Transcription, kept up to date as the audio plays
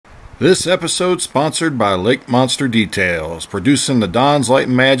This episode sponsored by Lake Monster Details, producing the Don's Light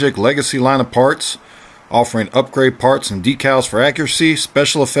and Magic Legacy line of parts, offering upgrade parts and decals for accuracy,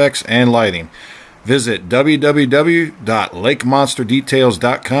 special effects, and lighting. Visit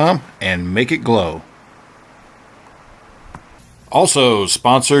www.lakemonsterdetails.com and make it glow. Also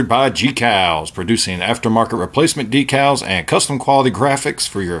sponsored by GCals, producing aftermarket replacement decals and custom quality graphics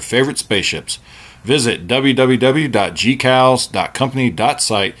for your favorite spaceships. Visit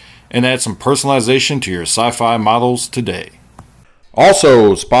www.gcals.company.site and add some personalization to your sci-fi models today.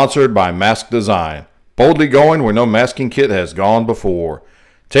 Also sponsored by Mask Design, boldly going where no masking kit has gone before.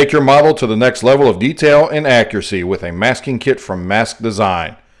 Take your model to the next level of detail and accuracy with a masking kit from Mask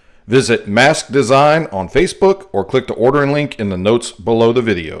Design. Visit Mask Design on Facebook or click the ordering link in the notes below the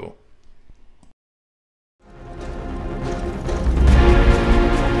video.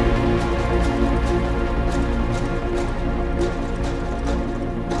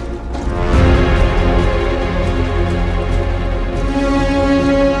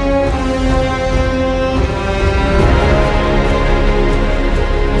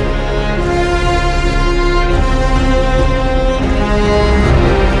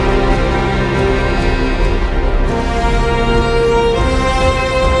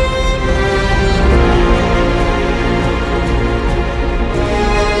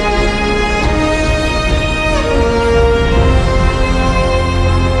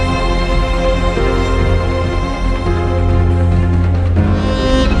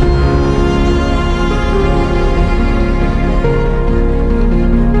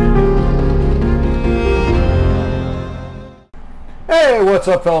 Hey, what's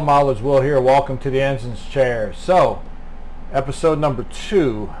up, fellow modelers? Will here. Welcome to the Ensign's Chair. So, episode number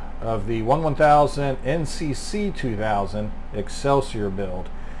 2 of the 1000 NCC 2000 Excelsior build,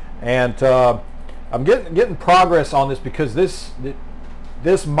 and I'm getting progress on this because this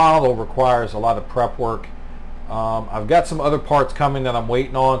model requires a lot of prep work. I've got some other parts coming that I'm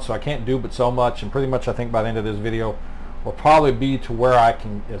waiting on, so I can't do but so much. And pretty much, I think by the end of this video, will probably be to where I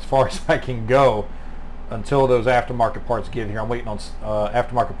can, as far as I can go, until those aftermarket parts get here. I'm waiting on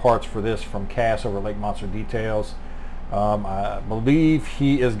aftermarket parts for this from Cass over Lake Monster Details. I believe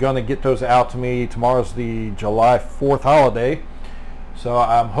he is going to get those out to me. Tomorrow's the July 4th holiday, so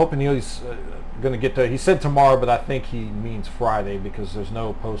I'm hoping he's going to get to. He said tomorrow, but I think he means Friday because there's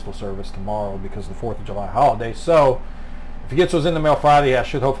no postal service tomorrow because of the 4th of July holiday. So if he gets those in the mail Friday, I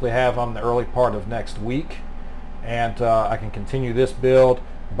should hopefully have them the early part of next week, and I can continue this build.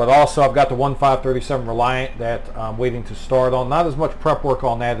 But also, I've got the 1537 Reliant that I'm waiting to start on. Not as much prep work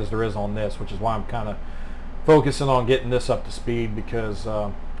on that as there is on this, which is why I'm kind of focusing on getting this up to speed, because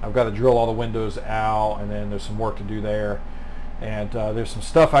I've got to drill all the windows out, and then there's some work to do there. And there's some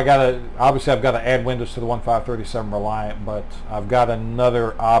stuff obviously I've got to add windows to the 1537 Reliant, but I've got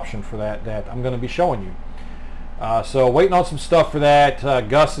another option for that I'm going to be showing you. So waiting on some stuff for that.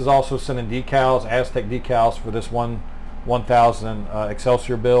 Gus is also sending decals, Aztec decals for this 1000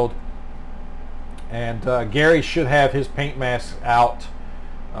 Excelsior build, and Gary should have his paint mask out.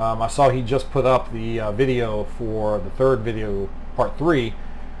 I saw he just put up the video for the third video, part 3,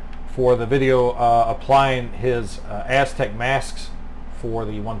 for the video applying his Aztec masks for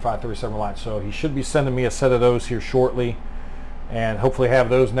the 1537 line. So he should be sending me a set of those here shortly, and hopefully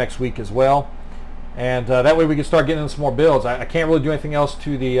have those next week as well. And that way we can start getting into some more builds. I can't really do anything else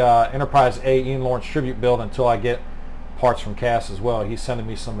to the Enterprise A Ian Lawrence tribute build until I get parts from Cass as well. He's sending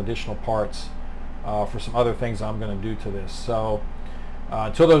me some additional parts for some other things I'm going to do to this. So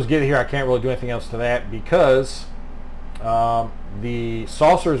until those get here, I can't really do anything else to that, because the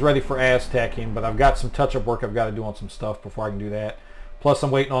saucer is ready for Aztecing, but I've got some touch-up work I've got to do on some stuff before I can do that. Plus, I'm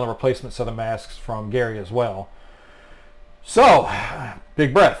waiting on a replacement set of masks from Gary as well. So,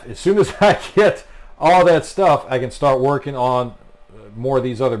 big breath. As soon as I get all that stuff, I can start working on more of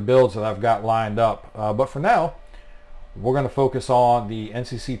these other builds that I've got lined up. But for now, we're going to focus on the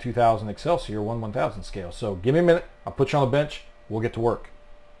NCC 2000 Excelsior 1/1000 scale. So give me a minute. I'll put you on the bench. We'll get to work.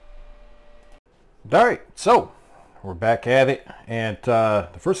 All right, so we're back at it. And the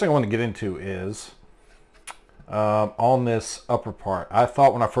first thing I want to get into is on this upper part. I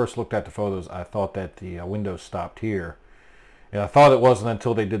thought when I first looked at the photos, I thought that the windows stopped here. And I thought it wasn't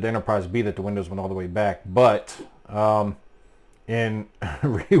until they did the Enterprise B that the windows went all the way back. But in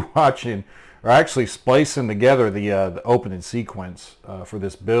rewatching, or actually splicing together the opening sequence for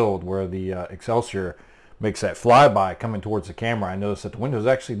this build, where the Excelsior makes that flyby coming towards the camera, I noticed that the windows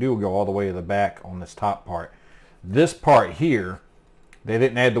actually do go all the way to the back on this top part. This part here, they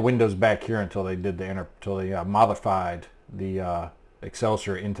didn't add the windows back here until they did modified the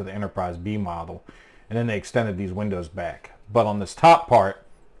Excelsior into the Enterprise B model, and then they extended these windows back. But on this top part,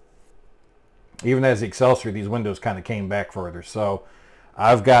 even as the Excelsior, these windows kind of came back further. So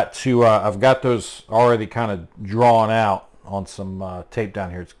I've got those already kind of drawn out on some tape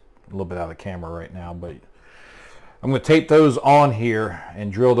down here. It's a little bit out of the camera right now, but I'm going to tape those on here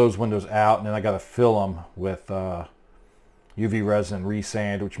and drill those windows out, and then I got to fill them with UV resin,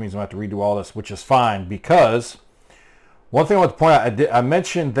 resand, which means I'm going to have to redo all this, which is fine, because one thing I want to point out, I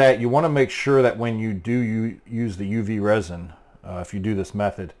mentioned that you want to make sure that when you do use the UV resin, if you do this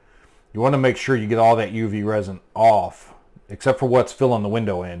method, you want to make sure you get all that UV resin off, except for what's filling the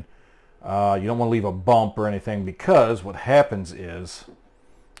window in. You don't want to leave a bump or anything, because what happens is,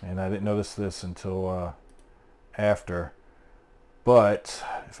 and I didn't notice this until after, but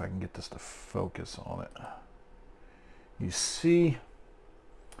if I can get this to focus on it, you see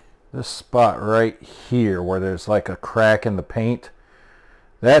this spot right here where there's like a crack in the paint.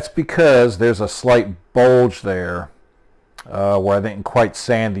 That's because there's a slight bulge there where I didn't quite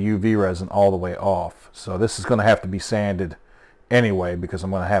sand the UV resin all the way off. So this is going to have to be sanded anyway, because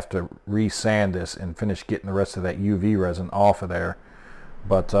I'm going to have to re-sand this and finish getting the rest of that UV resin off of there.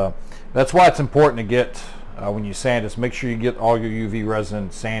 But that's why it's important to get, when you sand this, make sure you get all your UV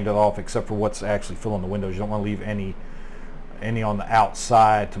resin sanded off except for what's actually filling the windows. You don't want to leave any on the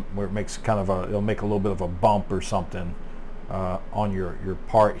outside where it makes kind of it'll make a little bit of a bump or something on your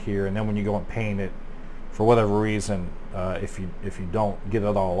part here. And then when you go and paint it, for whatever reason, if you don't get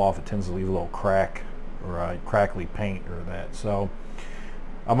it all off, it tends to leave a little crack or a crackly paint or that. So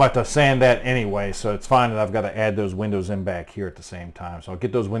I'm going to have to sand that anyway, so it's fine that I've got to add those windows in back here at the same time. So I'll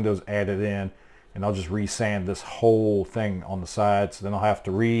get those windows added in, and I'll just re-sand this whole thing on the sides. So then I'll have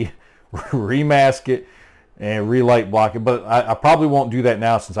to remask it and relight block it. But I probably won't do that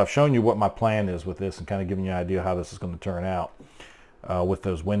now, since I've shown you what my plan is with this and kind of giving you an idea how this is going to turn out with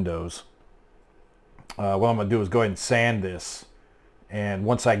those windows. What I'm going to do is go ahead and sand this, and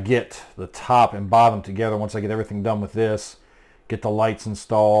once I get the top and bottom together, once I get everything done with this, get the lights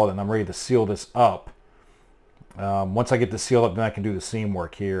installed, and I'm ready to seal this up. Once I get this sealed up, then I can do the seam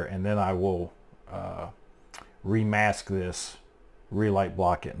work here, and then I will remask this, relight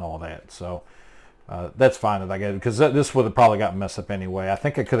block it, and all that. So that's fine that I get it, because this would have probably gotten messed up anyway. I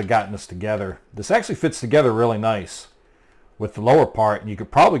think I could have gotten this together. This actually fits together really nice with the lower part, and you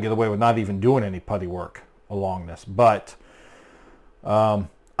could probably get away with not even doing any putty work along this. But I'm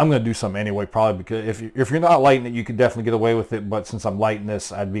going to do some anyway, probably, because if you're not lighting it, you could definitely get away with it. But since I'm lighting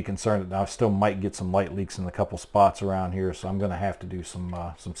this, I'd be concerned that I still might get some light leaks in a couple spots around here. So I'm going to have to do some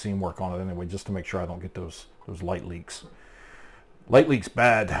seam work on it anyway, just to make sure I don't get those light leaks. Light leaks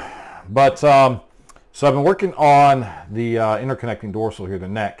bad. But so I've been working on the interconnecting dorsal here, the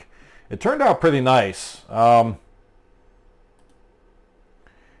neck. It turned out pretty nice.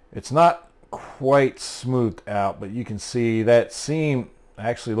 It's not quite smoothed out, but you can see that seam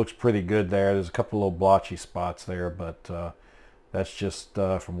actually looks pretty good there. There's a couple little blotchy spots there, but that's just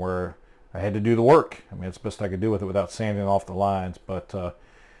from where I had to do the work. I mean, it's the best I could do with it without sanding off the lines, but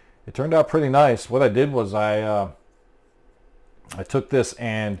it turned out pretty nice. What I did was I took this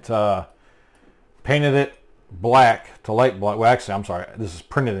and painted it black to light black. Well, actually, I'm sorry, this is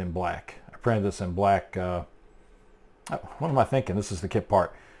printed in black. I printed this in black. What am I thinking? This is the kit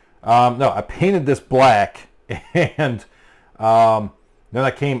part. No, I painted this black, and then I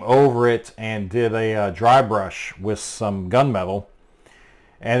came over it and did a dry brush with some gunmetal,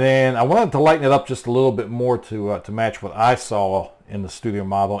 and then I wanted to lighten it up just a little bit more to match what I saw in the studio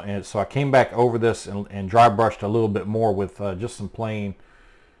model. And so I came back over this and dry brushed a little bit more with just some plain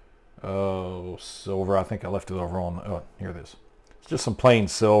silver. I think I left it over on, oh, here it is. It's just some plain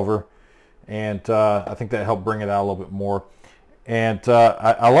silver, and I think that helped bring it out a little bit more. And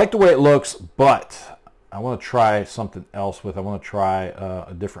I like the way it looks, but I want to try something else with it. I want to try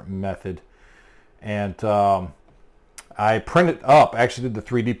a different method. And I printed up, actually did the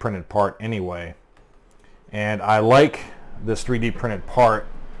 3D printed part anyway. And I like this 3D printed part,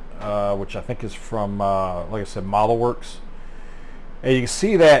 which I think is from, like I said, ModelWorks. And you can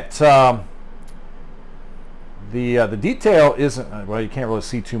see that the detail isn't, well, you can't really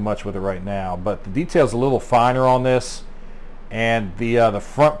see too much with it right now, but the detail is a little finer on this. And the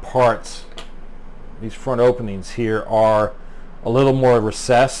front parts, these front openings here, are a little more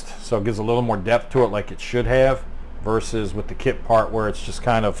recessed, so it gives a little more depth to it like it should have, versus with the kit part where it's just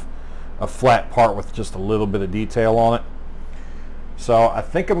kind of a flat part with just a little bit of detail on it. So I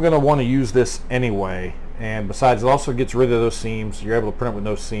think I'm going to want to use this anyway. And besides, it also gets rid of those seams. You're able to print it with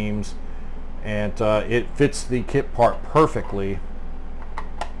no seams, and it fits the kit part perfectly,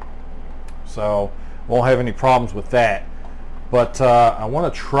 so won't have any problems with that. But I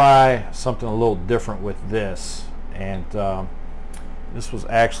want to try something a little different with this, and This was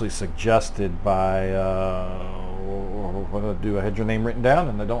actually suggested by, what did I do? I had your name written down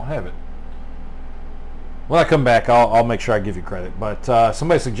and I don't have it. When I come back, I'll make sure I give you credit. But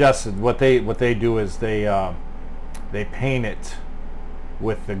somebody suggested what they do is they paint it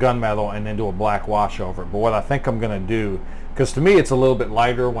with the gunmetal and then do a black wash over it. But what I think I'm going to do, because to me it's a little bit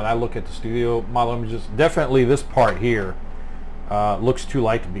lighter when I look at the studio model images, definitely this part here looks too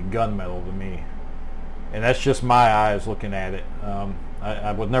light to be gunmetal to me. And that's just my eyes looking at it.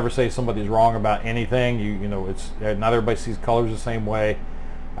 I would never say somebody's wrong about anything. You know, it's not everybody sees colors the same way.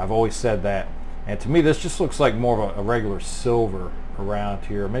 I've always said that. And to me, this just looks like more of a regular silver around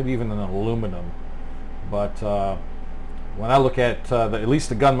here, maybe even an aluminum. But when I look at at least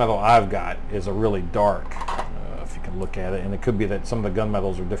the gunmetal I've got is a really dark, if you can look at it. And it could be that some of the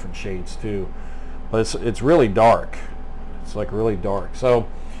gunmetals are different shades too. But it's really dark. It's like really dark. So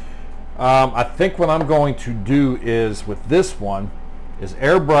I think what I'm going to do is with this one is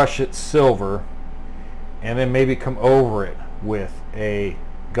airbrush it silver and then maybe come over it with a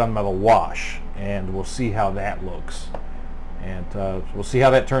gunmetal wash, and we'll see how that looks, and we'll see how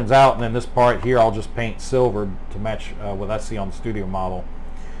that turns out. And then this part here I'll just paint silver to match what I see on the studio model,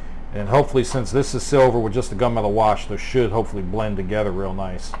 and hopefully since this is silver with just a gunmetal wash, those should hopefully blend together real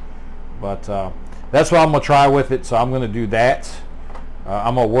nice. But that's what I'm going to try with it, so I'm going to do that.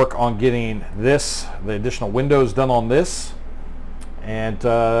 I'm going to work on getting the additional windows done on this, and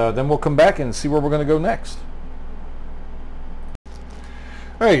then we'll come back and see where we're going to go next.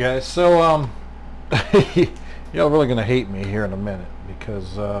 Alright guys, so y'all really going to hate me here in a minute,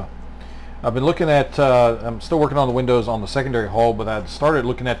 because I've been looking at, I'm still working on the windows on the secondary hull, but I started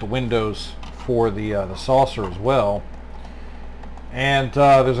looking at the windows for the saucer as well, and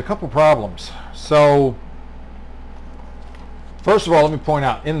there's a couple problems. So first of all, let me point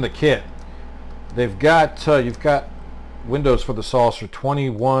out, in the kit they've got you've got windows for the saucer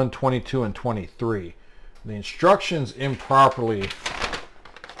 21, 22, and 23. The instructions improperly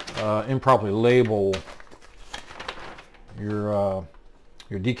label your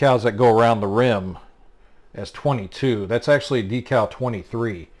decals that go around the rim as 22. That's actually decal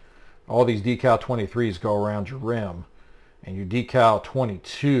 23. All these decal 23s go around your rim, and your decal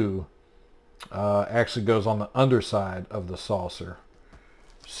 22 actually goes on the underside of the saucer.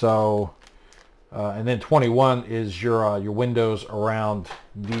 So and then 21 is your windows around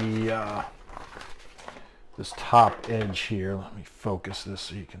the this top edge here. Let me focus this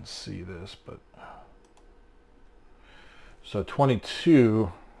so you can see this. But so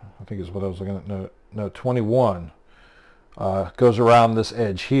 22, I think is what I was looking at. No, 21 goes around this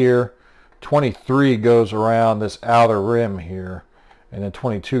edge here. 23 goes around this outer rim here, and then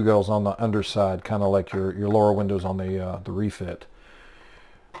 22 goes on the underside, kind of like your lower windows on the refit.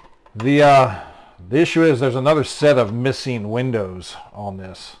 The issue is there's another set of missing windows on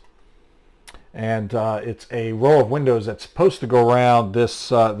this, and it's a row of windows that's supposed to go around this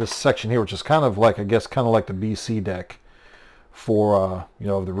this section here, which is kind of like, I guess, kind of like the BC deck for you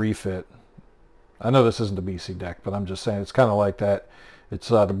know, the refit. I know this isn't the BC deck, but I'm just saying it's kind of like that. It's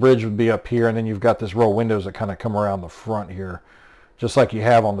the bridge would be up here, and then you've got this row of windows that kind of come around the front here, just like you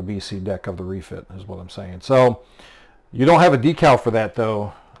have on the BC deck of the refit, is what I'm saying. So you don't have a decal for that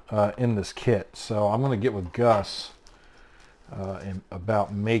though in this kit. So I'm going to get with Gus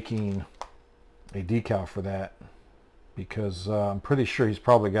about making a decal for that, because I'm pretty sure he's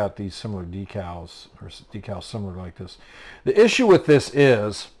probably got these similar decals, or decals similar like this. The issue with this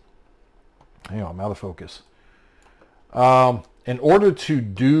is, hang on, I'm out of focus. In order to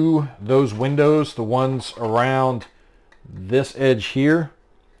do those windows, the ones around this edge here,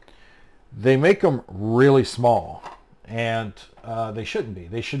 they make them really small, and they shouldn't be.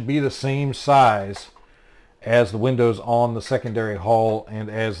 They should be the same size as the windows on the secondary hull and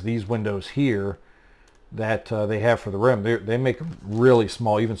as these windows here that they have for the rim. They make them really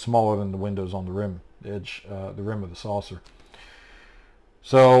small, even smaller than the windows on the rim edge, the rim of the saucer.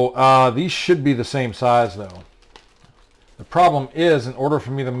 So these should be the same size though. The problem is, in order for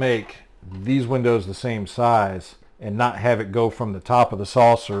me to make these windows the same size and not have it go from the top of the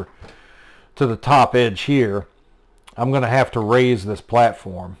saucer to the top edge here, I'm going to have to raise this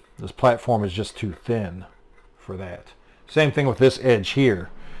platform. This platform is just too thin for that. Same thing with this edge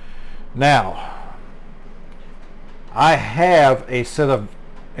here. Now, I have a set of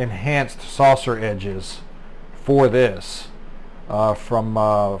enhanced saucer edges for this from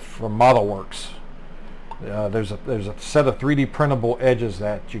ModelWorks. There's a set of 3D printable edges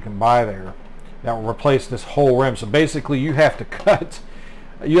that you can buy there that will replace this whole rim. So basically you have to cut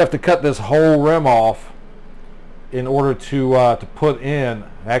this whole rim off in order to put in,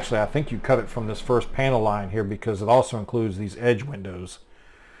 actually I think you cut it from this first panel line here because it also includes these edge windows.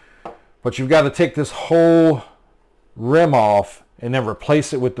 But you've got to take this whole rim off and then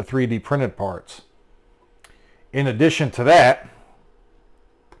replace it with the 3D printed parts. In addition to that,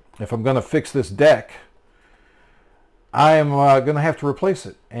 if I'm going to fix this deck, I am going to have to replace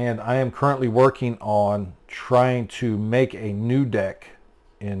it. And I am currently working on trying to make a new deck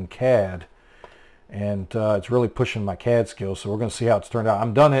in CAD. And it's really pushing my CAD skills, so we're going to see how it's turned out.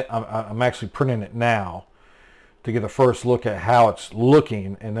 I'm done it. I'm actually printing it now to get a first look at how it's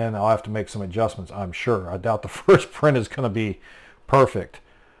looking, and then I'll have to make some adjustments, I'm sure. I doubt the first print is going to be perfect.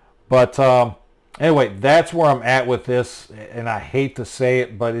 But anyway, that's where I'm at with this, and I hate to say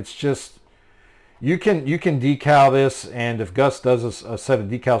it, but it's just, you can decal this, and if Gus does a set of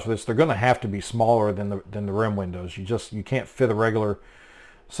decals for this, they're going to have to be smaller than the rim windows. You can't fit a regular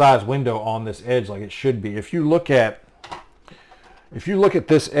size window on this edge like it should be. If you look at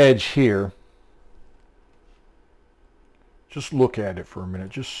this edge here, just look at it for a minute,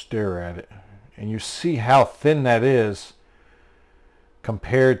 just stare at it, and you see how thin that is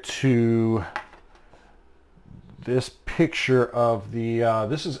compared to this picture of the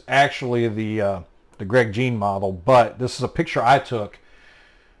this is actually the Greg Jean model, but this is a picture I took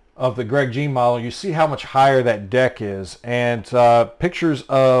of the Greg Jean model. You see how much higher that deck is, and pictures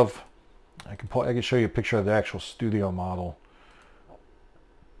of, I can show you a picture of the actual studio model,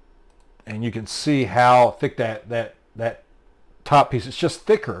 and you can see how thick that top piece. It's just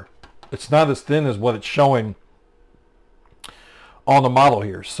thicker. It's not as thin as what it's showing on the model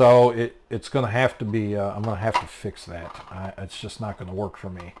here. So it's going to have to be. I'm going to have to fix that. It's just not going to work for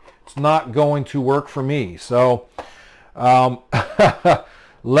me. It's not going to work for me. So.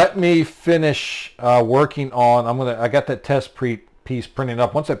 Let me finish working on, I got that test piece printed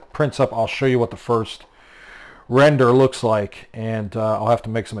up. Once it prints up, I'll show you what the first render looks like, and I'll have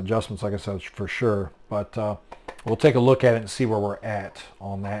to make some adjustments, like I said, for sure. But we'll take a look at it and see where we're at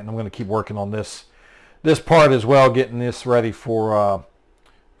on that. And I'm going to keep working on this part as well, getting this ready for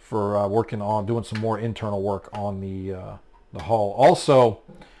working on doing some more internal work on the hull. Also,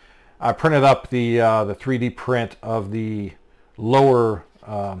 I printed up the 3D print of the lower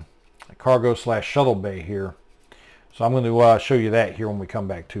cargo / shuttle bay here, so I'm going to show you that here when we come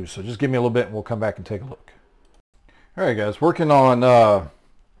back too. So just give me a little bit and we'll come back and take a look. Alright guys, working on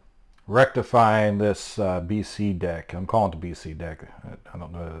rectifying this BC deck. I'm calling it the BC deck. I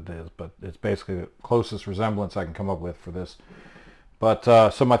don't know what it is, but it's basically the closest resemblance I can come up with for this. But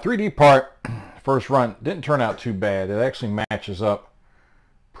so my 3D part, first run, didn't turn out too bad. It actually matches up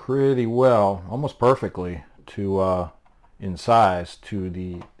pretty well, almost perfectly to in size to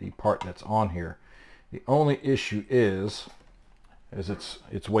the part that's on here. The only issue is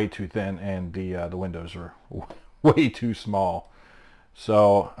it's way too thin, and the windows are way too small.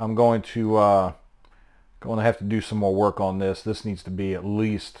 So I'm going to have to do some more work on this. This needs to be at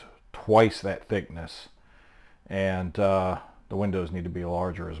least twice that thickness, and the windows need to be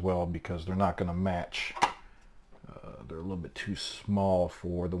larger as well because they're not going to match. They're a little bit too small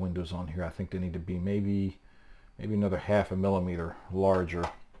for the windows on here. I think they need to be maybe another 0.5 millimeter larger.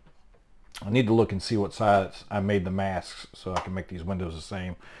 I need to look and see what size I made the masks so I can make these windows the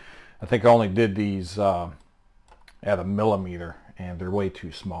same. I think I only did these at 1 millimeter, and they're way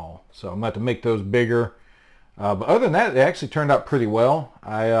too small. So I'm going to have to make those bigger. But other than that, it actually turned out pretty well.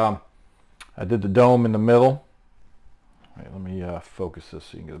 I did the dome in the middle. All right, let me focus this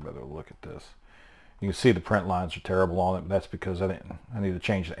so you can get a better look at this. You can see the print lines are terrible on it, but that's because I need to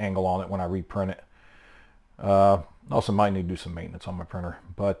change the angle on it when I reprint it. Also might need to do some maintenance on my printer,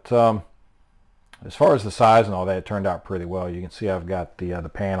 but as far as the size and all that, it turned out pretty well. You can see I've got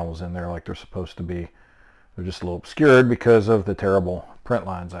the panels in there like they're supposed to be. They're just a little obscured because of the terrible print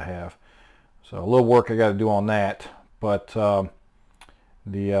lines I have. So a little work I got to do on that, but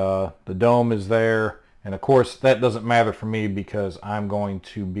the dome is there, and of course that doesn't matter for me because I'm going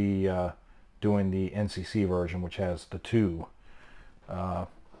to be doing the NCC version, which has the two. Damn,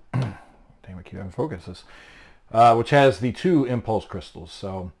 I keep having focus. Which has the 2 impulse crystals.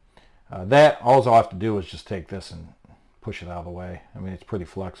 So that, all I'll have to do is just take this and push it out of the way. I mean, it's pretty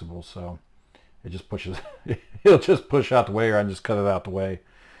flexible, so it just pushes. It'll just push out the way, or I just cut it out the way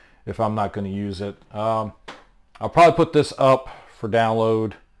if I'm not going to use it. I'll probably put this up for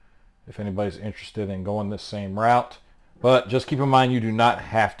download if anybody's interested in going this same route. But just keep in mind, you do not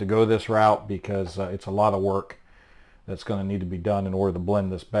have to go this route because it's a lot of work that's going to need to be done in order to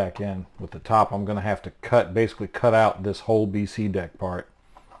blend this back in. With the top, I'm going to have to basically cut out this whole BC deck part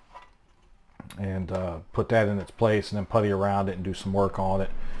and put that in its place, and then putty around it and do some work on it.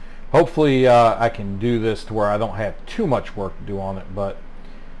 hopefully I can do this to where I don't have too much work to do on it, but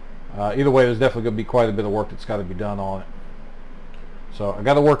either way, there's definitely going to be quite a bit of work that's got to be done on it. So I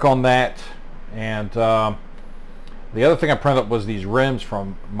got to work on that. And the other thing I printed up was these rims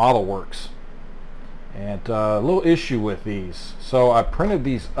from Model Works, and a little issue with these. So I printed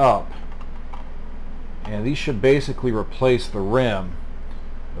these up, and these should basically replace the rim.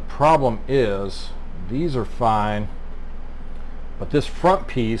 The problem is these are fine, but this front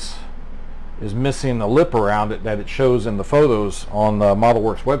piece is missing the lip around it that it shows in the photos on the Model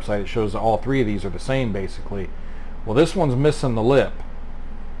Works website. It shows that all three of these are the same basically. Well, this one's missing the lip,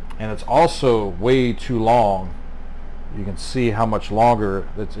 and it's also way too long. You can see how much longer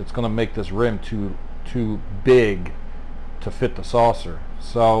it's going to make this rim too big to fit the saucer.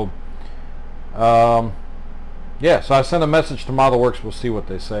 So yeah, so I sent a message to Model Works. We'll see what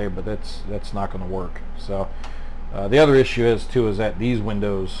they say, but that's not going to work. So the other issue is that these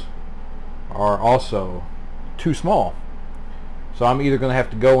windows are also too small. So I'm either going to have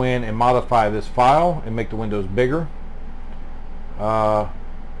to go in and modify this file and make the windows bigger,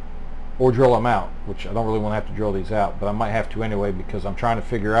 or drill them out, which I don't really want to have to drill these out, but I might have to anyway, because I'm trying to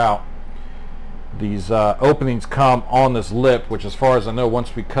figure out these openings come on this lip, which as far as I know,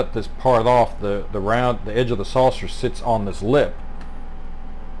 once we cut this part off, the edge of the saucer sits on this lip,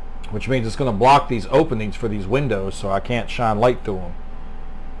 which means it's going to block these openings for these windows, so I can't shine light through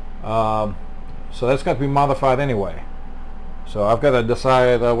them. So that's got to be modified anyway. So I've got to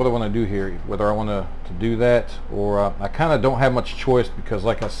decide what I want to do here, whether I want to do that, or I kind of don't have much choice, because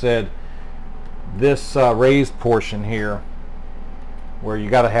like I said, this raised portion here where you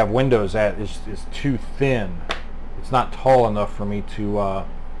got to have windows at is too thin. It's not tall enough for me to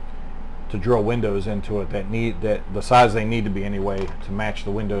drill windows into it that the size they need to be anyway to match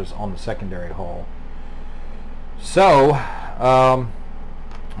the windows on the secondary hull. So I'm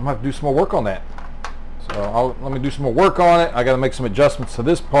gonna have to do some more work on that. So let me do some more work on it. I got to make some adjustments to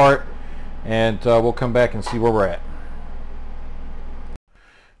this part, and we'll come back and see where we're at.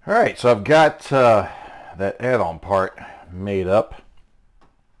 All right, so I've got that add-on part made up.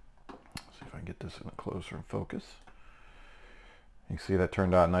 Let's see if I can get this in a closer in focus. You can see that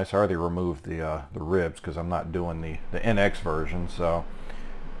turned out nice. I already removed the ribs because I'm not doing the NX version. So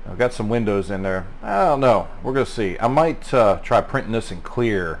I've got some windows in there. I don't know. We're going to see. I might try printing this in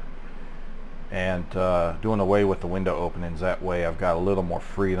clear and doing away with the window openings. That way I've got a little more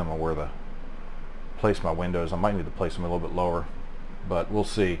freedom of where to place my windows. I might need to place them a little bit lower, but we'll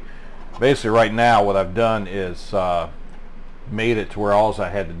see. Basically right now what I've done is made it to where all I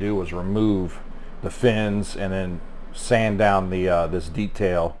had to do was remove the fins and then sand down the this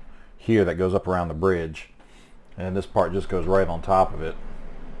detail here that goes up around the bridge, and this part just goes right on top of it.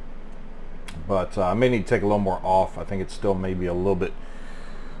 But I may need to take a little more off. I think it's still maybe a little bit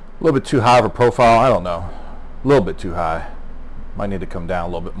too high of a profile. I don't know, a little bit too high. Might need to come down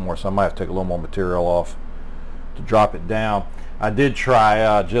a little bit more, so I might have to take a little more material off to drop it down. I did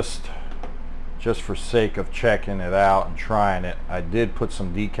try just for sake of checking it out and trying it, I did put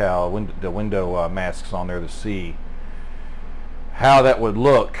some the window masks on there to see how that would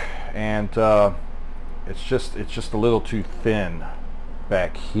look, and it's just a little too thin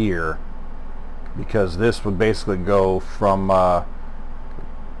back here, because this would basically go from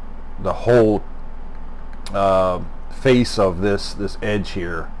the whole face of this edge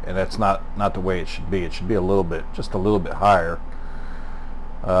here, and that's not the way it should be. It should be just a little bit higher.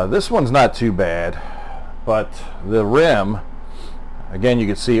 This one's not too bad, but the rim, again, you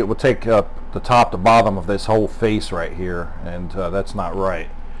can see it will take up the top to bottom of this whole face right here, and that's not right.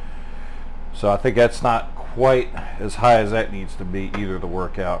 So I think that's not quite as high as that needs to be either to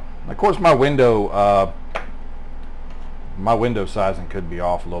work out. Of course, my window sizing could be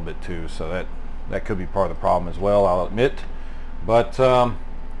off a little bit too, so that could be part of the problem as well, I'll admit. But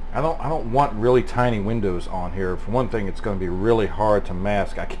I don't want really tiny windows on here. For one thing, it's going to be really hard to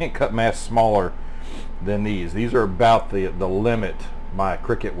mask. I can't cut masks smaller than these. These are about the limit my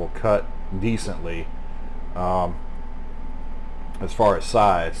Cricut will cut decently as far as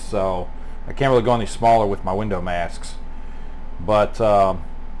size. So I can't really go any smaller with my window masks. But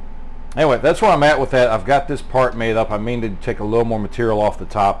anyway, that's where I'm at with that. I've got this part made up. I mean to take a little more material off the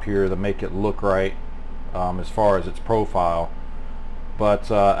top here to make it look right as far as its profile.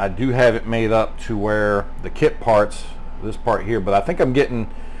 But I do have it made up to where the kit parts, this part here, but I think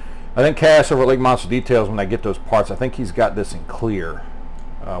Cass over at Lake Monster Details, when I get those parts, I think he's got this in clear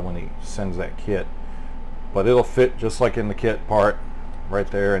when he sends that kit. But it'll fit just like in the kit part right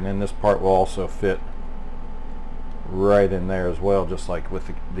there, and then this part will also fit right in there as well, just like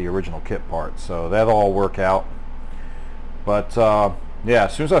with the original kit part. So that'll all work out. But yeah,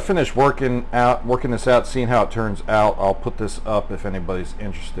 as soon as I finish working this out, seeing how it turns out, I'll put this up if anybody's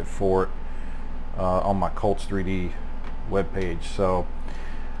interested for it on my Colts 3D webpage. So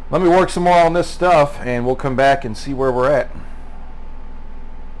let me work some more on this stuff, and we'll come back and see where we're at.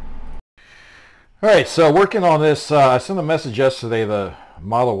 All right, so working on this, I sent a message yesterday to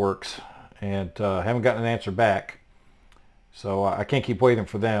ModelWorks, and haven't gotten an answer back. So I can't keep waiting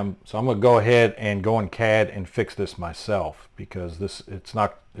for them. So I'm going to go ahead and go in CAD and fix this myself, because it's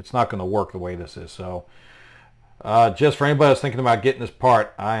not going to work the way this is. So just for anybody that's thinking about getting this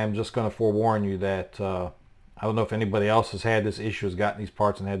part, I am just going to forewarn you that I don't know if anybody else has had this issue, has gotten these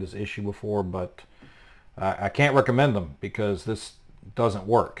parts and had this issue before, but I can't recommend them because this doesn't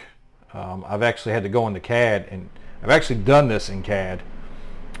work. I've actually had to go into CAD, and I've actually done this in CAD,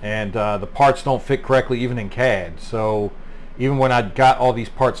 and the parts don't fit correctly even in CAD. So even when I got all these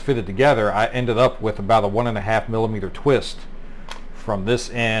parts fitted together, I ended up with about a 1.5 millimeter twist from this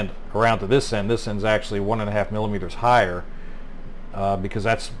end around to this end. This end's actually 1.5 millimeters higher because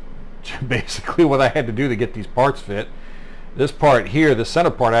that's basically what I had to do to get these parts fit. This part here, the center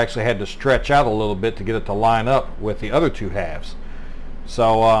part, I actually had to stretch out a little bit to get it to line up with the other two halves.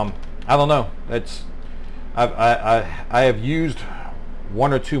 So I don't know. I have used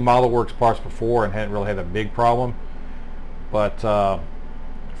one or two ModelWorks parts before and hadn't really had a big problem. But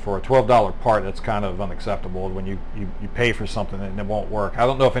for a $12 part, that's kind of unacceptable when you pay for something and it won't work. I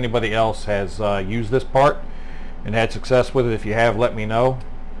don't know if anybody else has used this part and had success with it. If you have, let me know.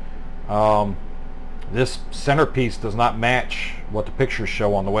 This centerpiece does not match what the pictures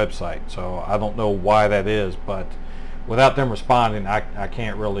show on the website, so I don't know why that is, but without them responding, I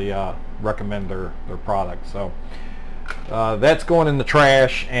can't really recommend their product. So that's going in the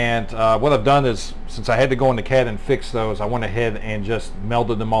trash, and what I've done is, since I had to go into CAD and fix those, I went ahead and just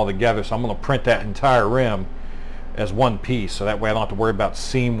melded them all together. So I'm going to print that entire rim as one piece, so that way I don't have to worry about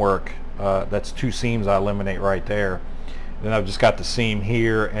seam work. That's two seams I eliminate right there. Then I've just got the seam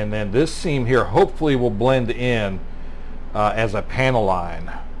here, and then this seam here hopefully will blend in as a panel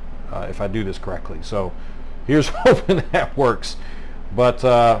line if I do this correctly. So here's hoping that works, but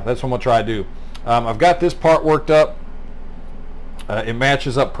that's what I'm going to try to do. I've got this part worked up. It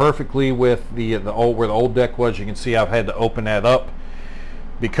matches up perfectly with where the old deck was. You can see I've had to open that up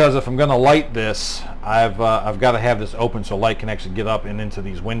because if I'm going to light this, I've got to have this open so light can actually get up and into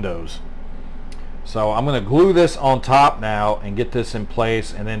these windows. So I'm going to glue this on top now and get this in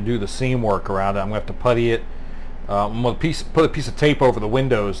place, and then do the seam work around it. I'm going to have to putty it. I'm going to put a piece of tape over the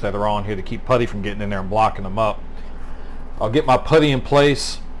windows that are on here to keep putty from getting in there and blocking them up. I'll get my putty in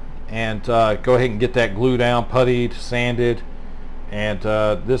place and go ahead and get that glue down, puttied, sanded. And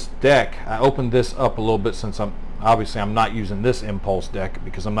this deck, I opened this up a little bit since I'm not using this impulse deck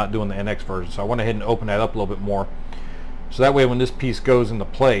because I'm not doing the NX version. So I went ahead and opened that up a little bit more. So that way when this piece goes into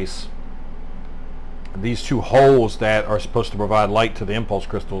place, these two holes that are supposed to provide light to the impulse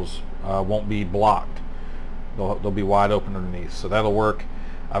crystals won't be blocked. They'll be wide open underneath. So that'll work.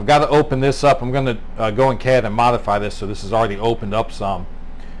 I've got to open this up. I'm going to go in CAD and modify this so this is already opened up some.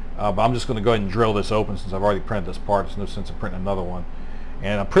 But I'm just going to go ahead and drill this open since I've already printed this part. There's no sense in printing another one.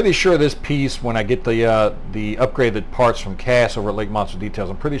 And I'm pretty sure this piece, when I get the upgraded parts from Cass over at Lake Monster Details,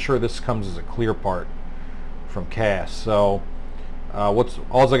 I'm pretty sure this comes as a clear part from Cass. So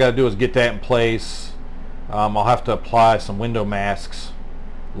all I got to do is get that in place. I'll have to apply some window masks,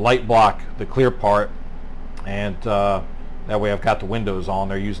 light block the clear part, and that way I've got the windows on.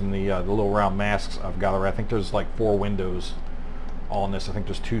 They're using the little round masks I've got already. I think there's like 4 windows on this. I think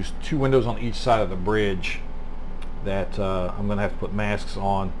there's two windows on each side of the bridge that I'm going to have to put masks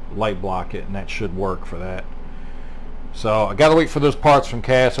on, light block it, and that should work for that. So I got to wait for those parts from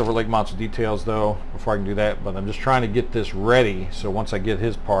Cass over Lake Monster Details though before I can do that, but I'm just trying to get this ready so once I get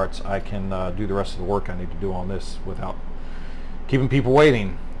his parts I can do the rest of the work I need to do on this without keeping people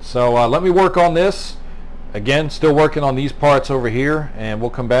waiting. So let me work on this. Again, still working on these parts over here, and we'll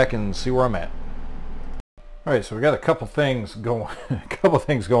come back and see where I'm at. All right, so we got a couple things going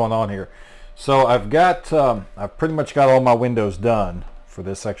on here. So I've pretty much got all my windows done for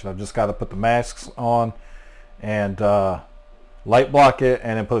this section. I've just got to put the masks on and light block it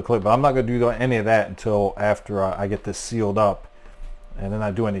and then put a clip. But I'm not going to do any of that until after I get this sealed up, and then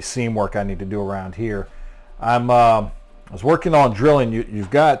I do any seam work I need to do around here. I was working on drilling.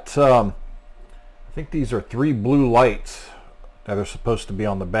 You've got I think these are 3 blue lights that are supposed to be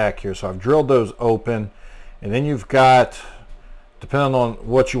on the back here. So I've drilled those open, and then you've got, depending on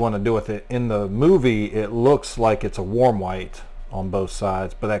what you want to do with it, in the movie it looks like it's a warm white on both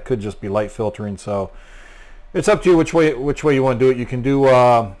sides, but that could just be light filtering. So it's up to you which way you want to do it. You can do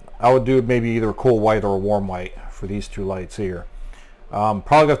I would do maybe either a cool white or a warm white for these 2 lights here.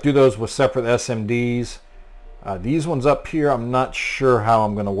 Probably got to do those with separate SMDs. These ones up here, I'm not sure how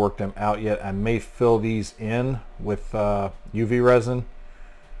I'm going to work them out yet. I may fill these in with UV resin,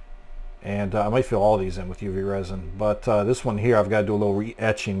 and I might fill all these in with UV resin. But this one here, I've got to do a little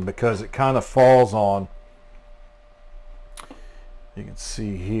re-etching because it kind of falls on, you can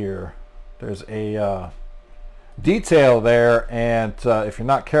see here, there's a detail there, and if you're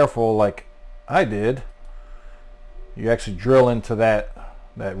not careful like I did, you actually drill into that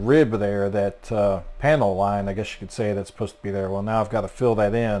rib there, that panel line, I guess you could say, that's supposed to be there. Well, now I've got to fill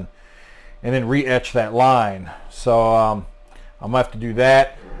that in and then re-etch that line. So I'm gonna have to do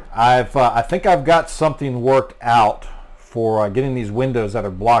that. I think I've got something worked out for getting these windows that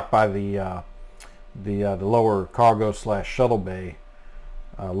are blocked by the lower cargo / shuttle bay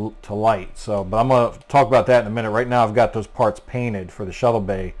to light. So, but I'm going to talk about that in a minute. Right now I've got those parts painted for the shuttle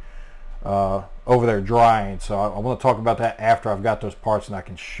bay over there drying. So I want to talk about that after I've got those parts, and I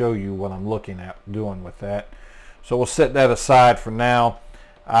can show you what I'm looking at doing with that. So we'll set that aside for now.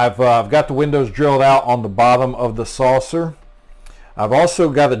 I've got the windows drilled out on the bottom of the saucer. I've also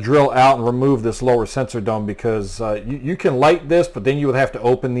got to drill out and remove this lower sensor dome because you can light this, but then you would have to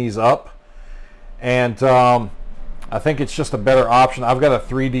open these up. And I think it's just a better option. I've got a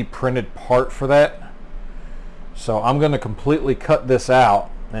 3D printed part for that. So I'm going to completely cut this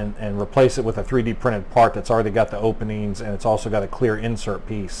out and replace it with a 3D printed part that's already got the openings, and it's also got a clear insert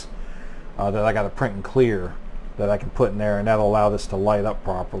piece that I got to print and clear that I can put in there, and that'll allow this to light up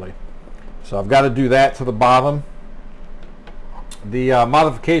properly. So I've got to do that to the bottom. The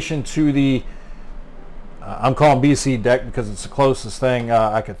modification to the, I'm calling BC deck because it's the closest thing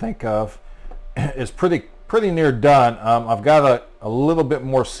I could think of, is pretty near done. I've got a little bit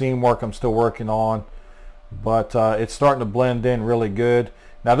more seam work I'm still working on, but it's starting to blend in really good.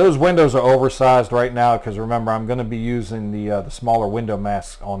 Now those windows are oversized right now because remember, I'm going to be using the smaller window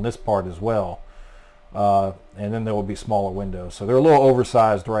masks on this part as well, and then there will be smaller windows, so they're a little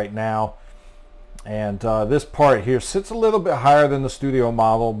oversized right now. And this part here sits a little bit higher than the studio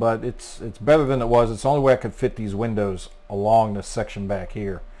model, but it's better than it was. It's the only way I could fit these windows along this section back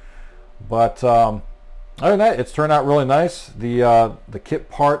here. But other than that, it's turned out really nice. The kit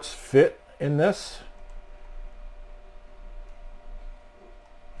parts fit in this,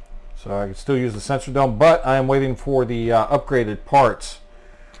 so I can still use the sensor dome, but I am waiting for the upgraded parts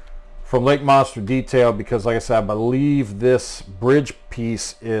from Lake Monster Detail because, like I said, I believe this bridge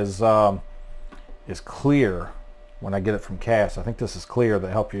piece is clear when I get it from cast. I think this is clear to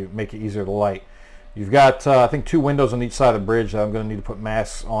help you make it easier to light. You've got I think 2 windows on each side of the bridge that I'm going to need to put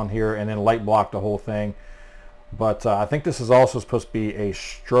masks on here and then light block the whole thing. But I think this is also supposed to be a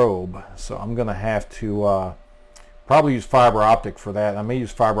strobe, so I'm going to have to probably use fiber optic for that. I may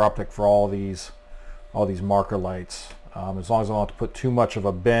use fiber optic for all these marker lights, as long as I don't have to put too much of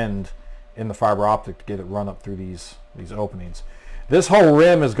a bend in the fiber optic to get it run up through these openings. This whole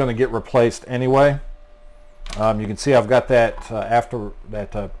rim is going to get replaced anyway. You can see I've got that after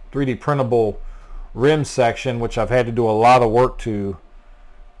that 3D printable rim section, which I've had to do a lot of work to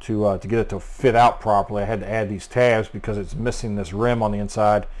get it to fit out properly. I had to add these tabs because it's missing this rim on the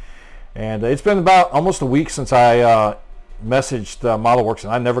inside. And it's been about almost a week since I messaged ModelWorks,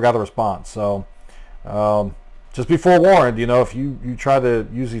 and I never got a response. So just be forewarned, you know, if you try to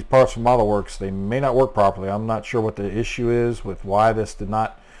use these parts from ModelWorks, they may not work properly. I'm not sure what the issue is with why this did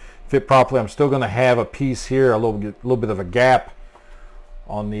not fit properly. I'm still going to have a piece here, a little bit of a gap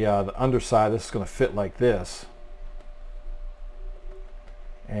on the underside. This is going to fit like this,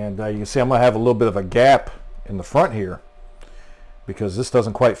 and you can see I'm going to have a little bit of a gap in the front here because this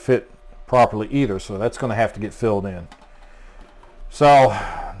doesn't quite fit properly either, so that's going to have to get filled in. So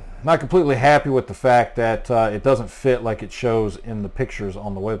not completely happy with the fact that it doesn't fit like it shows in the pictures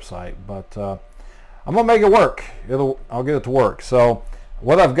on the website, but I'm gonna make it work. I'll get it to work. So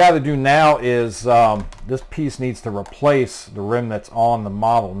what I've got to do now is this piece needs to replace the rim that's on the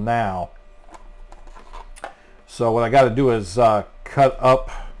model now. So what I got to do is cut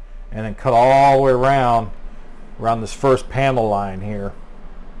up and then cut all the way around this first panel line here.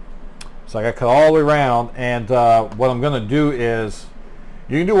 So I got to cut all the way around, and what I'm going to do is,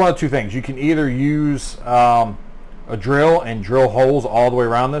 you can do one of 2 things. You can either use a drill and drill holes all the way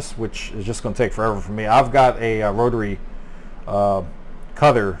around this, which is just going to take forever for me. I've got a rotary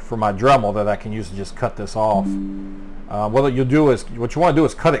cutter for my Dremel that I can use to just cut this off. What you want to do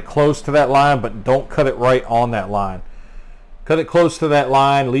is cut it close to that line, but don't cut it right on that line. Cut it close to that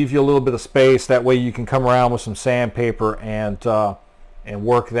line, leave you a little bit of space. That way you can come around with some sandpaper and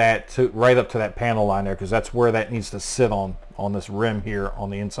work that right up to that panel line there, because that's where that needs to sit on this rim here, on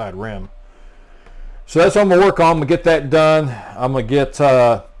the inside rim. So that's what I'm gonna work on. I'm gonna get that done. I'm gonna get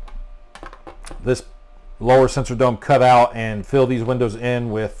this lower sensor dome cut out and fill these windows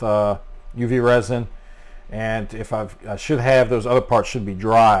in with UV resin. And if I should have those other parts should be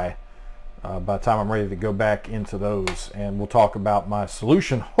dry by the time I'm ready to go back into those. And we'll talk about my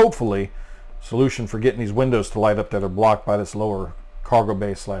solution, hopefully, solution for getting these windows to light up that are blocked by this lower cargo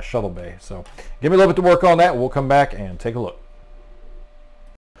bay / shuttle bay. So give me a little bit to work on that. We'll come back and take a look.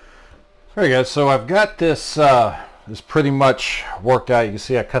 There you go. So I've got this this pretty much worked out. You can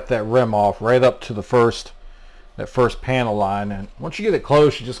see I cut that rim off right up to the first panel line, and once you get it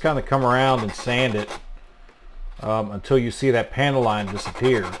close, you just kind of come around and sand it until you see that panel line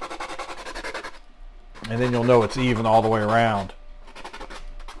disappear, and then you'll know it's even all the way around.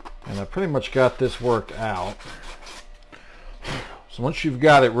 And I pretty much got this worked out. So once you've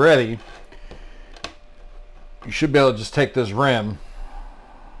got it ready, you should be able to just take this rim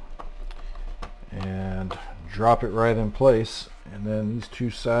and drop it right in place, and then these two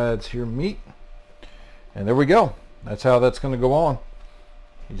sides here meet, and there we go. That's how that's going to go on.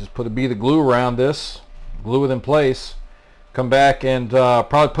 You just put a bead of glue around this, glue it in place, come back and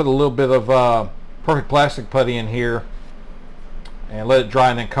probably put a little bit of perfect plastic putty in here and let it dry,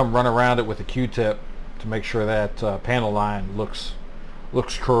 and then come run around it with a Q-tip to make sure that panel line looks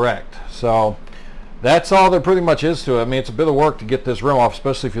correct. So that's all there pretty much is to it. I mean, it's a bit of work to get this rim off,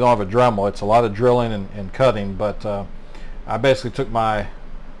 especially if you don't have a Dremel. It's a lot of drilling and cutting, but I basically took my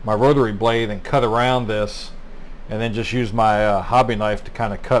rotary blade and cut around this, and then just used my hobby knife to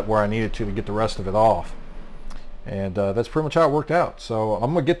kind of cut where I needed to get the rest of it off. And that's pretty much how it worked out. So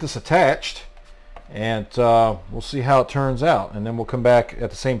I'm going to get this attached, and we'll see how it turns out, and then we'll come back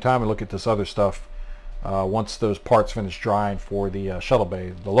at the same time and look at this other stuff once those parts finish drying for the shuttle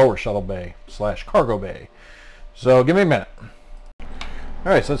bay, the lower shuttle bay / cargo bay. So give me a minute.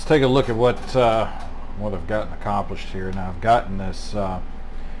 Alright, so let's take a look at what I've gotten accomplished here. Now I've gotten this,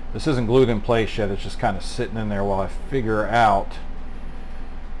 this isn't glued in place yet, it's just kind of sitting in there while I figure out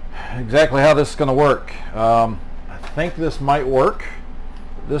exactly how this is going to work. I think this might work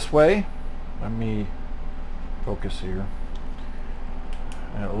this way. Let me focus here.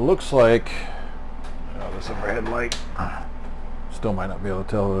 And it looks like, oh, this overhead light still might not be able to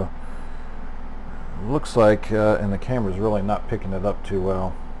tell though. It looks like, and the camera's really not picking it up too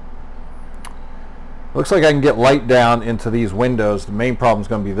well. Looks like I can get light down into these windows. The main problem is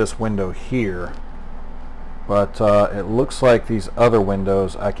going to be this window here, but it looks like these other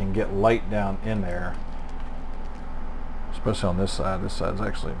windows I can get light down in there, especially on this side. This side's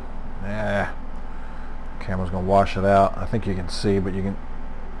actually, camera's going to wash it out. I think you can see, but you can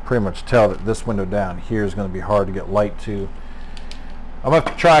pretty much tell that this window down here is going to be hard to get light to. I'm going to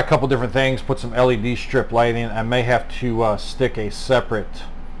have to try a couple different things, put some LED strip lighting. I may have to stick a separate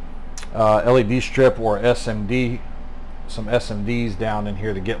LED strip or SMD, some SMDs down in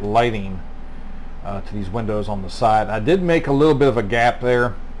here to get lighting to these windows on the side. I did make a little bit of a gap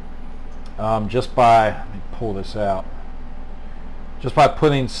there just by, let me pull this out, just by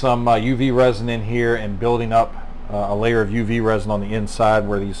putting some UV resin in here and building up a layer of UV resin on the inside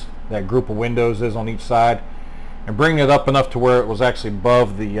where that group of windows is on each side, and bringing it up enough to where it was actually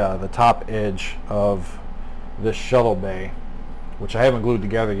above the top edge of this shuttle bay, which I haven't glued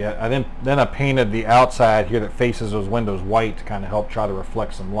together yet. Then I painted the outside here that faces those windows white to kind of help try to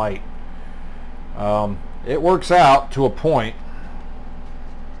reflect some light. It works out to a point,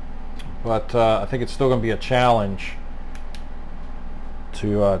 but I think it's still going to be a challenge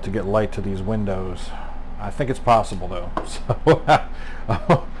to get light to these windows. I think it's possible though, so I'm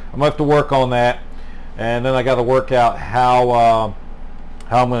gonna have to work on that, and then I got to work out how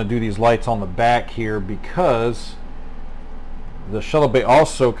I'm going to do these lights on the back here, because the shuttle bay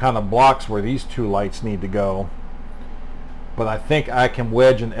also kind of blocks where these two lights need to go, but I think I can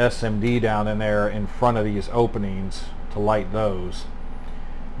wedge an SMD down in there in front of these openings to light those.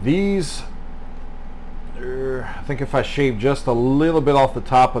 These, I think if I shave just a little bit off the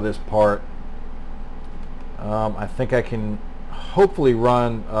top of this part, I think I can hopefully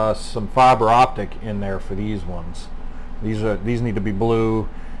run some fiber optic in there for these ones. These need to be blue.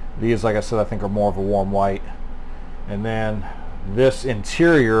 These, like I said, I think are more of a warm white. And then this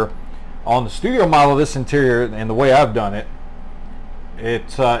interior, on the studio model, this interior, and the way I've done it,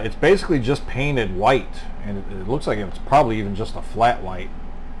 it's basically just painted white, and it looks like it's probably even just a flat white.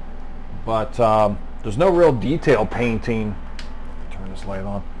 But there's no real detail painting. Turn this light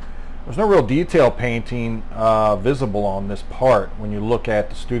on. There's no real detail painting visible on this part. When you look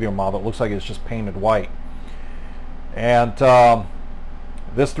at the studio model, it looks like it's just painted white. And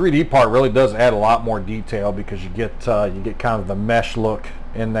this 3D part really does add a lot more detail, because you get kind of the mesh look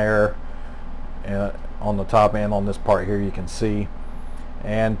in there, on the top and on this part here, you can see.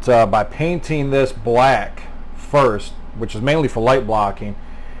 And by painting this black first, which is mainly for light blocking,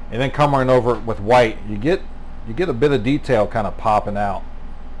 and then coming over it with white, you get a bit of detail kind of popping out.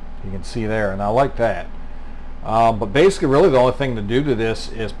 You can see there, and I like that. But basically, really the only thing to do to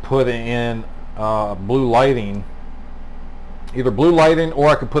this is put in blue lighting, either blue lighting, or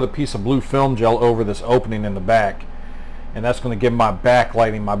I could put a piece of blue film gel over this opening in the back, and that's going to give my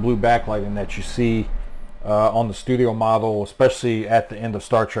backlighting, my blue backlighting that you see on the studio model, especially at the end of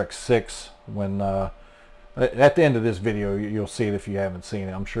Star Trek 6. When at the end of this video, you'll see it if you haven't seen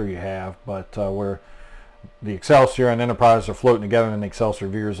it. I'm sure you have, but where the Excelsior and Enterprise are floating together and the Excelsior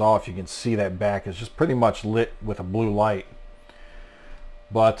veers off, you can see that back is just pretty much lit with a blue light.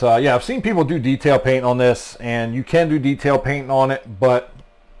 But yeah, I've seen people do detail paint on this, and you can do detail painting on it, but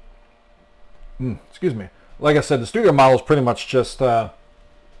excuse me, like I said, the studio model is pretty much just a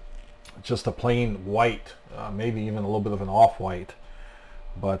plain white, maybe even a little bit of an off-white.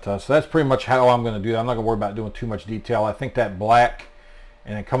 But so that's pretty much how I'm going to do that. I'm not going to worry about doing too much detail. I think that black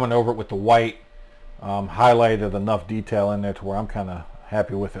and then coming over it with the white highlighted enough detail in there to where I'm kind of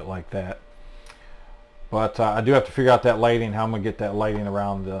happy with it like that. But I do have to figure out that lighting, how I'm going to get that lighting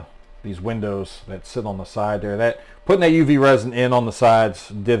around these windows that sit on the side there. That putting that UV resin in on the sides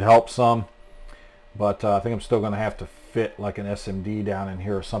did help some, but I think I'm still going to have to fit like an SMD down in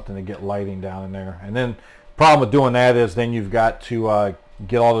here or something to get lighting down in there. And then the problem with doing that is then you've got to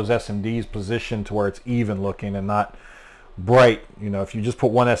get all those SMDs positioned to where it's even looking and not bright. You know, if you just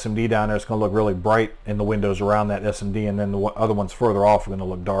put one SMD down there, it's going to look really bright in the windows around that SMD, and then the other ones further off are going to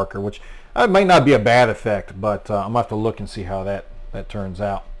look darker, which might not be a bad effect, but I'm going to have to look and see how that turns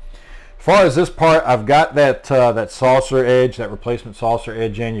out. As far as this part, I've got that saucer edge, that replacement saucer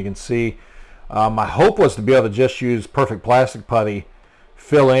edge in. You can see my hope was to be able to just use perfect plastic putty,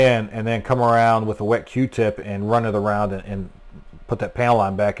 fill in, and then come around with a wet Q-tip and run it around and put that panel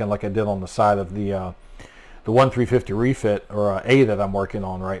line back in like I did on the side of the 1350 refit, or A that I'm working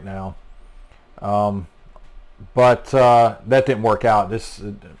on right now. But that didn't work out. This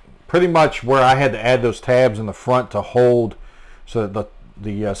pretty much where I had to add those tabs in the front to hold so that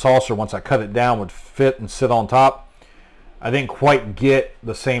the saucer, once I cut it down, would fit and sit on top. I didn't quite get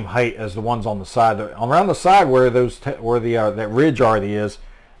the same height as the ones on the side. Around the side where that ridge already is,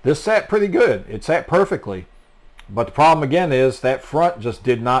 this sat pretty good. It sat perfectly. But the problem again is that front just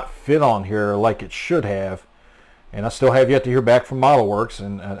did not fit on here like it should have. And I still have yet to hear back from Model Works,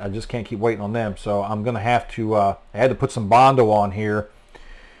 and I just can't keep waiting on them. So I'm going to have to, I had to put some Bondo on here,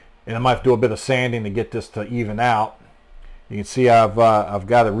 and I might have to do a bit of sanding to get this to even out. You can see I've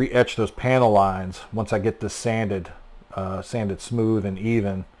got to re-etch those panel lines once I get this sanded smooth and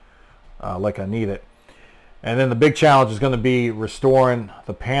even like I need it. And then the big challenge is going to be restoring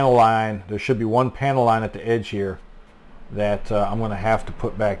the panel line. There should be one panel line at the edge here that I'm going to have to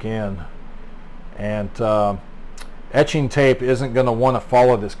put back in. And etching tape isn't going to want to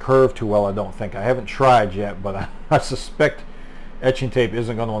follow this curve too well, I don't think. I haven't tried yet, but I suspect etching tape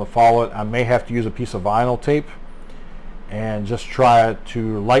isn't going to want to follow it. I may have to use a piece of vinyl tape and just try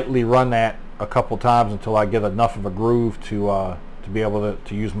to lightly run that a couple times until I get enough of a groove to be able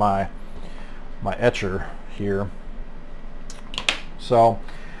to use my etcher here. So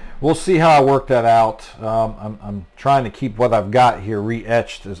we'll see how I work that out. I'm trying to keep what I've got here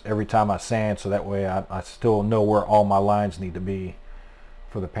re-etched every time I sand, so that way I still know where all my lines need to be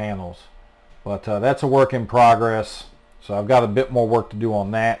for the panels. But that's a work in progress, so I've got a bit more work to do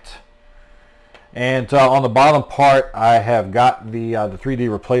on that. And on the bottom part, I have got the 3D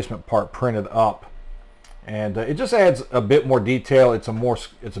replacement part printed up, and it just adds a bit more detail. It's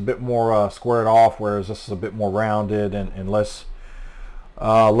a bit more squared off, whereas this is a bit more rounded and less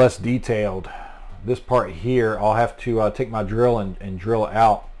detailed. This part here, I'll have to take my drill and drill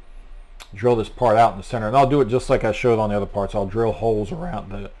this part out in the center, and I'll do it just like I showed on the other parts. I'll drill holes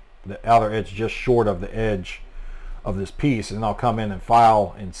around the outer edge just short of the edge of this piece, and I'll come in and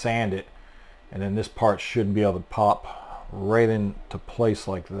file and sand it, and then this part should be able to pop right into place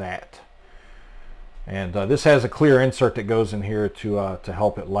like that. And this has a clear insert that goes in here to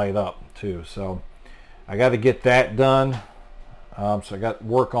help it light up too. So I got to get that done. So I got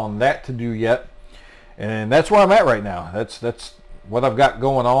work on that to do yet, and that's where I'm at right now. That's what I've got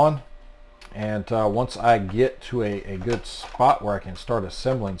going on. And once I get to a good spot where I can start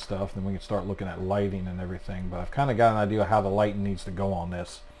assembling stuff, then we can start looking at lighting and everything. But I've kind of got an idea of how the lighting needs to go on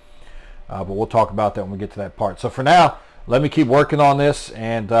this. But we'll talk about that when we get to that part. So for now, let me keep working on this,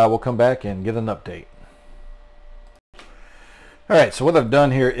 and we'll come back and get an update. Alright, so what I've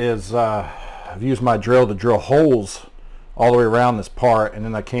done here is I've used my drill to drill holes all the way around this part, and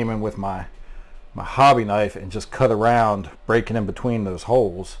then I came in with my my hobby knife and just cut around, breaking in between those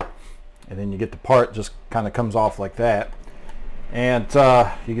holes, and then you get the part just kind of comes off like that. And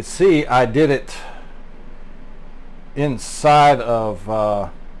you can see I did it inside of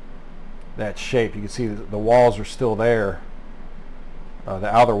that shape. You can see the walls are still there.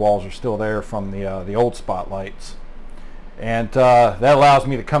 The outer walls are still there from the old spotlights, and that allows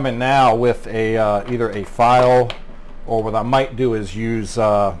me to come in now with a either a file, or what I might do is use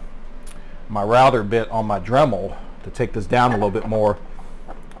my router bit on my Dremel to take this down a little bit more,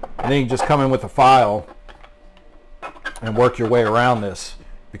 and then you just come in with a file and work your way around this,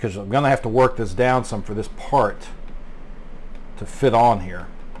 because I'm going to have to work this down some for this part to fit on here.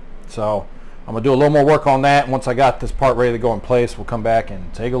 So I'm going to do a little more work on that, and once I got this part ready to go in place, we'll come back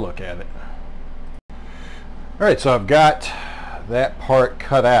and take a look at it. Alright, so I've got that part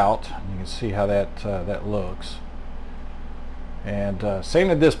cut out. You can see how that looks. And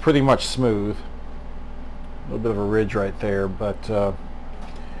sanded this pretty much smooth. A little bit of a ridge right there, but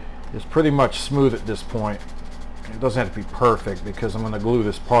it's pretty much smooth at this point. It doesn't have to be perfect because I'm going to glue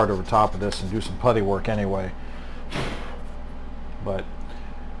this part over top of this and do some putty work anyway. But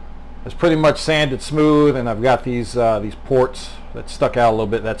it's pretty much sanded smooth, and I've got these ports that stuck out a little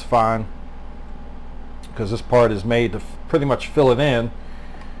bit. That's fine, because this part is made to pretty much fill it in.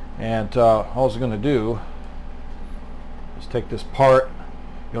 And all I'm going to do is take this part.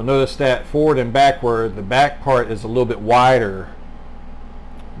 You'll notice that forward and backward, the back part is a little bit wider.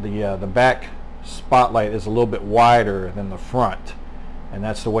 The back spotlight is a little bit wider than the front, and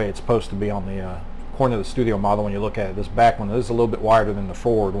that's the way it's supposed to be on the according to the studio model. When you look at it, this back one is a little bit wider than the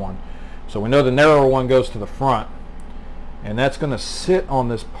forward one. So we know the narrower one goes to the front, and that's going to sit on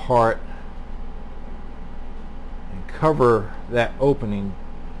this part and cover that opening.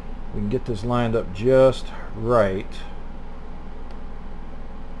 We can get this lined up just right.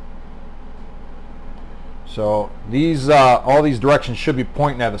 So these all these directions should be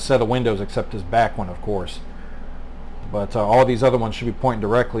pointing at a set of windows, except this back one, of course. But all these other ones should be pointing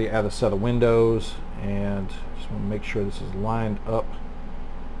directly at a set of windows, and just want to make sure this is lined up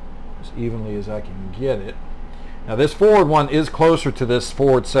as evenly as I can get it. Now this forward one is closer to this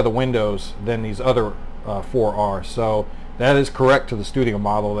forward set of windows than these other four are, so that is correct to the studio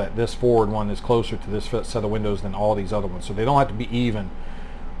model, that this forward one is closer to this set of windows than all these other ones. So they don't have to be even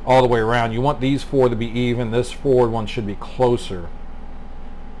all the way around. You want these four to be even. This forward one should be closer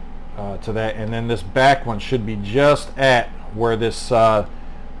to that, and then this back one should be just at where this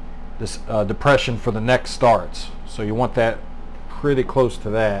depression for the neck starts. So you want that pretty close to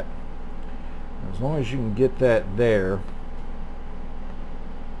that. As long as you can get that there.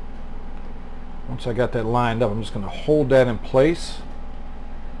 Once I got that lined up, I'm just going to hold that in place.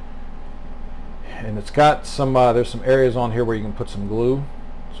 And it's got some there's some areas on here where you can put some glue.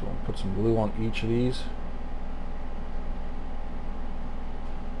 So I'll put some glue on each of these.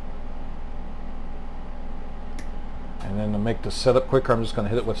 And then to make the setup quicker, I'm just going to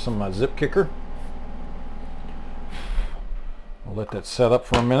hit it with some zip kicker. I'll let that set up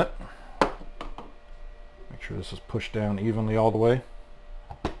for a minute. Make sure this is pushed down evenly all the way.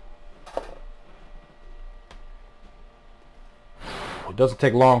 It doesn't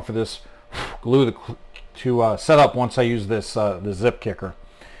take long for this glue to set up once I use this the zip kicker.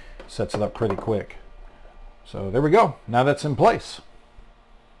 Sets it up pretty quick. So there we go. Now that's in place.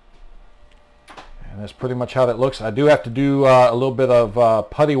 And that's pretty much how that looks. I do have to do a little bit of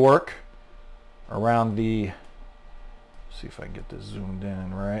putty work around the, see if I can get this zoomed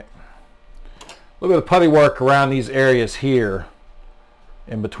in right. A little bit of putty work around these areas here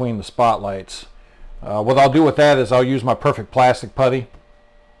in between the spotlights. What I'll do with that is I'll use my perfect plastic putty.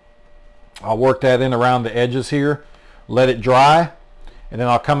 I'll work that in around the edges here, let it dry, and then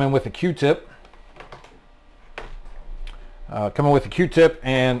I'll come in with a Q-tip. Come in with a Q-tip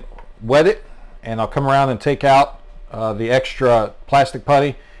and wet it, and I'll come around and take out the extra plastic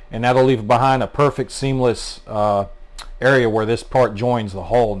putty, and that'll leave behind a perfect seamless area where this part joins the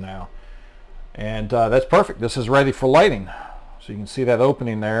hull now. And that's perfect. This is ready for lighting. So you can see that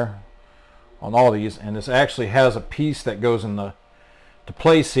opening there on all these, and this actually has a piece that goes into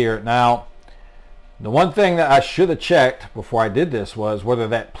place here. Now, the one thing that I should have checked before I did this was whether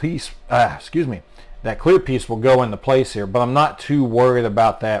that piece, that clear piece will go into place here, but I'm not too worried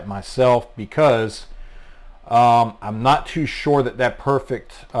about that myself, because I'm not too sure that that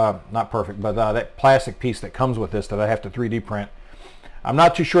that plastic piece that comes with this that I have to 3D print, I'm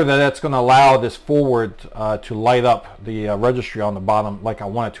not too sure that that's going to allow this forward to light up the registry on the bottom like I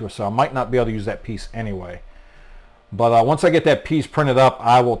want it to, so I might not be able to use that piece anyway. But once I get that piece printed up,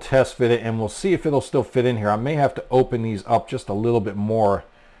 I will test fit it, and we'll see if it'll still fit in here. I may have to open these up just a little bit more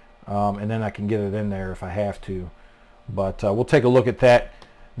and then I can get it in there if I have to. But we'll take a look at that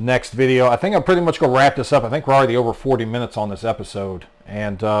next video. I think I'm pretty much going to wrap this up. I think we're already over 40 minutes on this episode,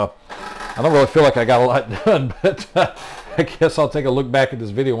 and I don't really feel like I got a lot done, but I guess I'll take a look back at this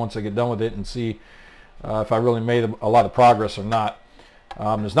video once I get done with it and see if I really made a lot of progress or not.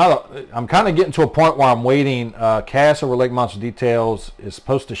 I'm kind of getting to a point where I'm waiting. Cass over Lake Monster Details is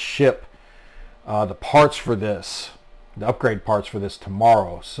supposed to ship the parts for this, the upgrade parts for this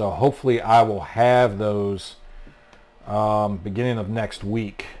tomorrow. So hopefully I will have those beginning of next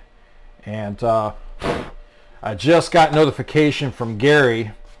week. And I just got notification from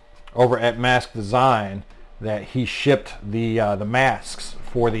Gary over at Mask Design that he shipped the masks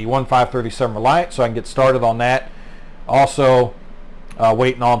for the 1537 Reliant, so I can get started on that. Also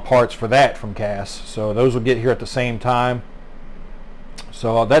waiting on parts for that from Cass, so those will get here at the same time.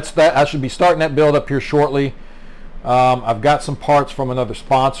 So that's that. I should be starting that build up here shortly. I've got some parts from another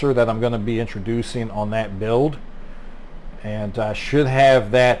sponsor that I'm going to be introducing on that build, and I should have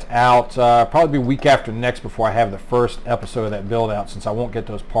that out probably a week after next before I have the first episode of that build out, since I won't get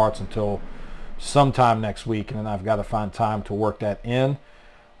those parts until sometime next week, and then I've got to find time to work that in.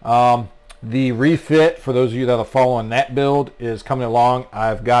 The refit, for those of you that are following that build, is coming along.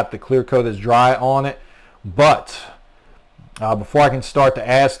 I've got the clear coat is dry on it, but before I can start the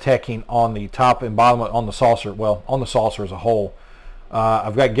Aztecing on the top and bottom on the saucer, well, on the saucer as a whole,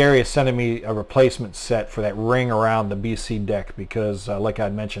 I've got Gary sending me a replacement set for that ring around the BC deck, because like I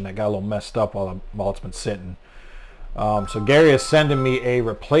mentioned, that got a little messed up while it's been sitting. So Gary is sending me a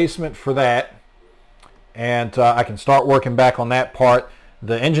replacement for that, and I can start working back on that part.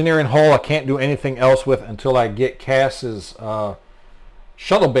 The engineering hull I can't do anything else with until I get Cass's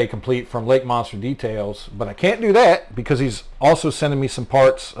shuttle bay complete from Lake Monster Details, but I can't do that because he's also sending me some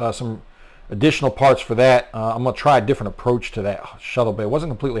parts, some additional parts for that. I'm going to try a different approach to that shuttle bay. I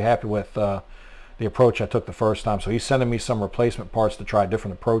wasn't completely happy with the approach I took the first time, so he's sending me some replacement parts to try a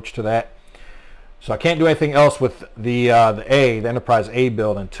different approach to that. So I can't do anything else with the Enterprise A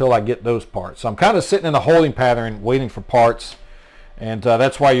build until I get those parts. So I'm kind of sitting in a holding pattern waiting for parts. And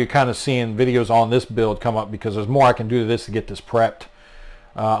that's why you're kind of seeing videos on this build come up, because there's more I can do to this to get this prepped.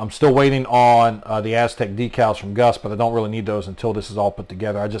 I'm still waiting on the Aztec decals from Gus, but I don't really need those until this is all put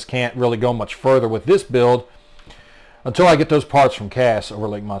together. I just can't really go much further with this build until I get those parts from Cass over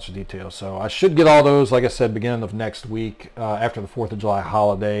Lake Monster Details. So I should get all those, like I said, beginning of next week after the 4th of July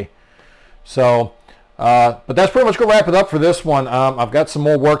holiday. So, but that's pretty much going to wrap it up for this one. I've got some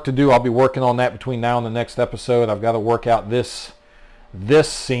more work to do. I'll be working on that between now and the next episode. I've got to work out this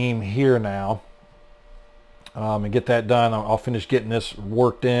seam here now and get that done. I'll finish getting this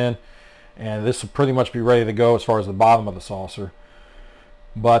worked in, and this will pretty much be ready to go as far as the bottom of the saucer.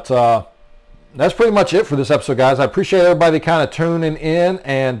 But that's pretty much it for this episode, guys. I appreciate everybody kind of tuning in,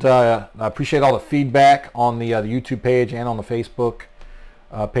 and I appreciate all the feedback on the YouTube page and on the Facebook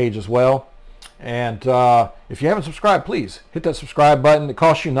page as well. And if you haven't subscribed, please hit that subscribe button. It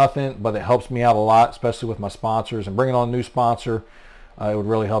costs you nothing, but it helps me out a lot, especially with my sponsors, and bringing on a new sponsor. It would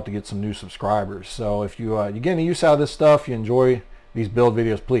really help to get some new subscribers. So if you get any use out of this stuff, you enjoy these build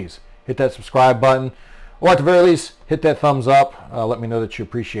videos, please hit that subscribe button, or at the very least hit that thumbs up. Let me know that you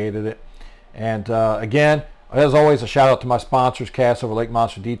appreciated it. And again, as always, a shout out to my sponsors, Cass over Lake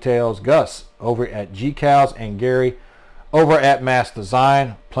Monster Details, Gus over at GCals, and Gary over at Mask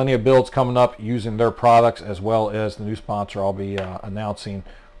Design. Plenty of builds coming up using their products, as well as the new sponsor I'll be announcing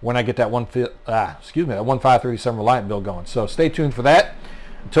when I get that 1537 Reliant build going. So stay tuned for that.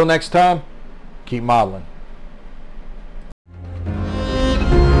 Until next time, keep modeling.